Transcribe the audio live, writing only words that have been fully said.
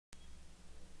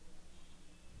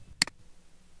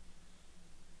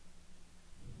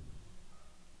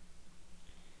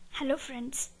Hello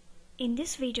friends, in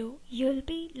this video you will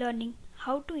be learning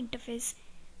how to interface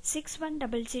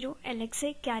 6100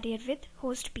 LXI carrier with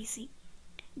host PC.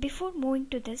 Before moving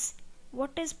to this,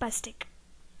 what is Bustec?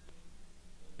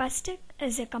 Bustec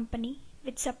is a company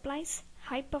which supplies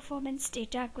high performance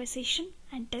data acquisition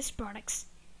and test products,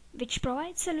 which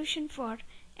provides solution for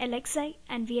LXI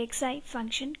and VXI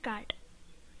function card.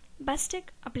 Bustec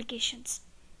applications: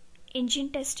 engine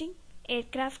testing,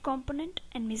 aircraft component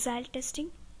and missile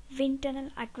testing, wind tunnel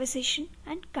acquisition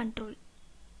and control.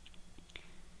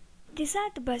 These are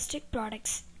the Bustec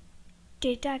products: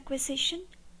 data acquisition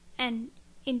and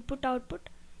input-output,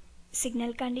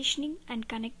 signal conditioning and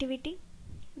connectivity,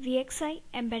 VXI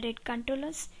embedded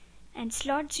controllers and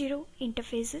slot 0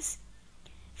 interfaces,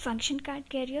 function card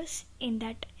carriers, in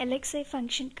that LXI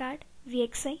function card,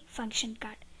 VXI function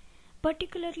card.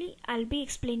 Particularly, I'll be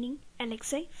explaining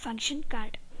LXI function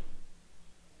card.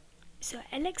 So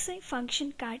LXI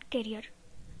function card carrier.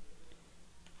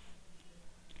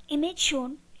 Image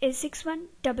shown is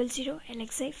 6100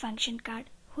 LXI function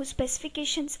card whose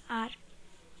specifications are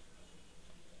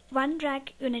 1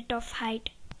 rack unit of height,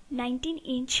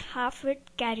 19-inch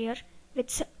half-width carrier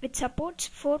which supports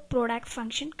 4 product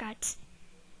function cards.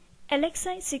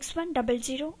 LXI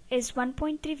 6100 is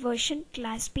 1.3 version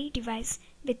Class B device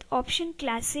with option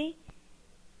Class A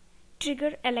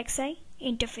trigger LXI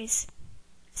interface.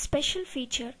 Special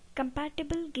feature: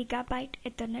 compatible Gigabit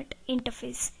Ethernet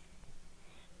interface.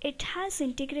 It has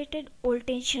integrated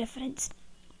voltage reference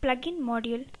plug-in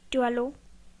module to allow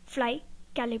fly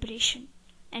calibration,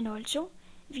 and also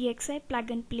VXI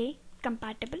plug-and-play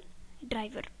compatible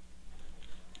driver.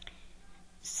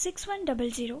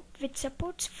 6100 which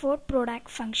supports 4 product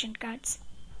function cards,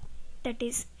 that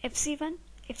is FC1,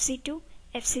 FC2,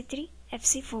 FC3,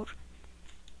 FC4.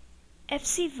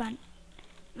 FC1,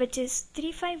 which is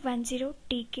 3510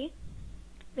 TK,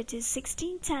 which is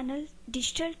 16 channel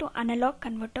digital to analog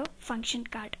converter function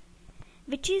card,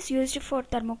 which is used for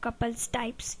thermocouples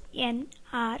types N,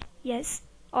 R, S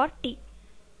or T.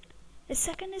 The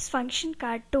second is function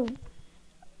card 2,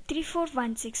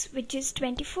 3416, which is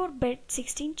 24-bit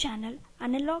 16 channel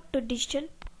analog to digital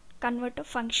converter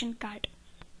function card.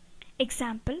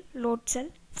 Example: load cell,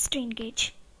 strain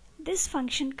gauge. This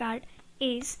function card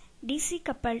is DC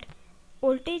coupled.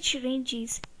 Voltage range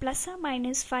is plus or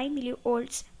minus 5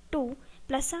 millivolts to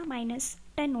plus or minus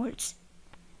 10 volts.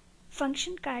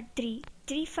 Function card 3,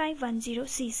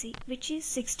 3510cc, which is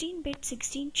 16-bit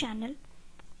 16 channel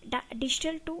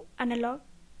digital to analog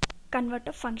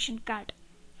converter function card.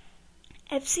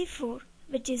 FC4,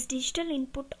 which is digital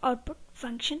input output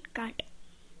function card.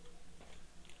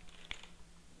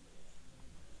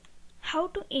 How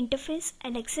to interface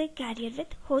LXI carrier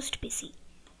with host PC?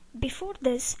 Before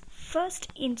this,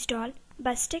 first install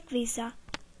Bustec Visa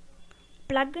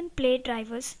plug-and-play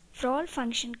drivers for all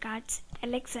function cards,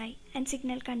 LXI and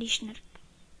signal conditioner.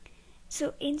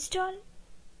 So install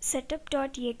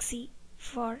setup.exe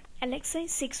for LXI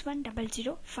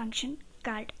 6100 function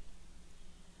card.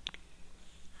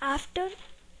 After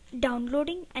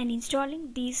downloading and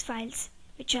installing these files,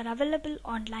 which are available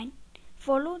online,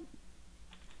 follow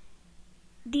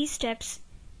these steps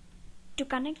to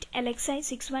connect LXI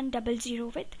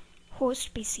 6100 with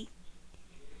host PC.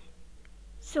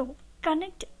 So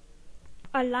connect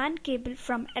a LAN cable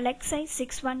from LXI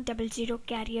 6100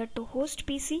 carrier to host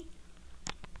PC.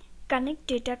 Connect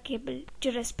data cable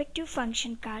to respective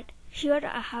function card. Here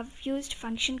I have used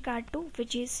function card 2,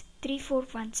 which is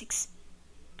 3416.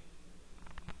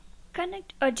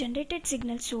 Connect a generated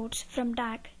signal source from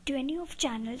DAC to any of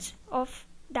channels of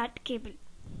that cable.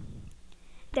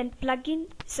 Then plug in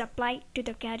supply to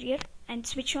the carrier and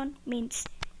switch on mains.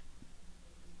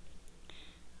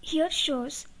 Here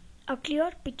shows a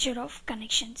clear picture of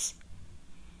connections.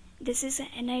 This is an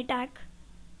NI DAC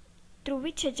through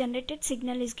which a generated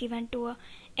signal is given to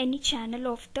any channel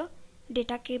of the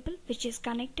data cable which is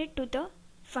connected to the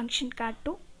function card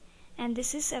 2, and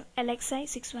this is a LXI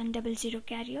 6100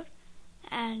 carrier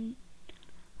and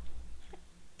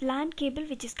LAN cable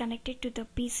which is connected to the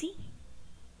PC,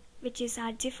 which is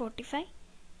RJ45,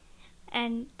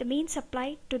 and the main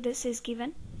supply to this is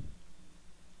given.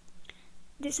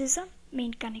 This is a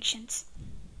main connections.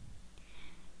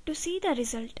 To see the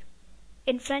result,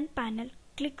 in front panel,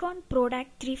 click on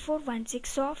Product 3416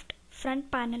 soft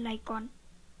front panel icon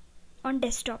on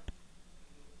desktop.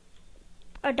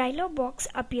 A dialog box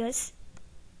appears.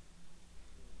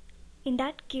 In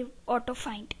that, give auto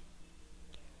find.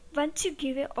 Once you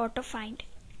give a auto find,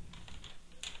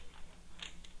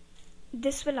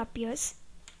 this will appear.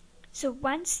 So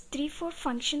once 34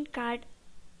 function card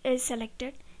is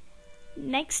selected,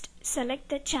 next select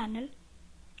the channel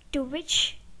to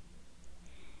which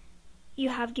you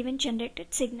have given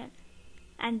generated signal,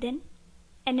 and then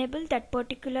enable that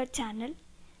particular channel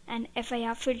and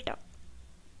FIR filter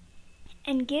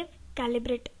and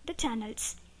calibrate the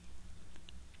channels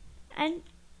and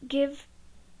give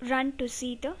run to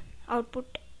see the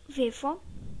output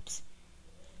waveforms.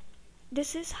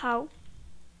 This is how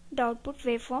the output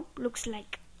waveform looks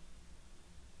like.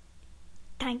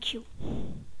 Thank you.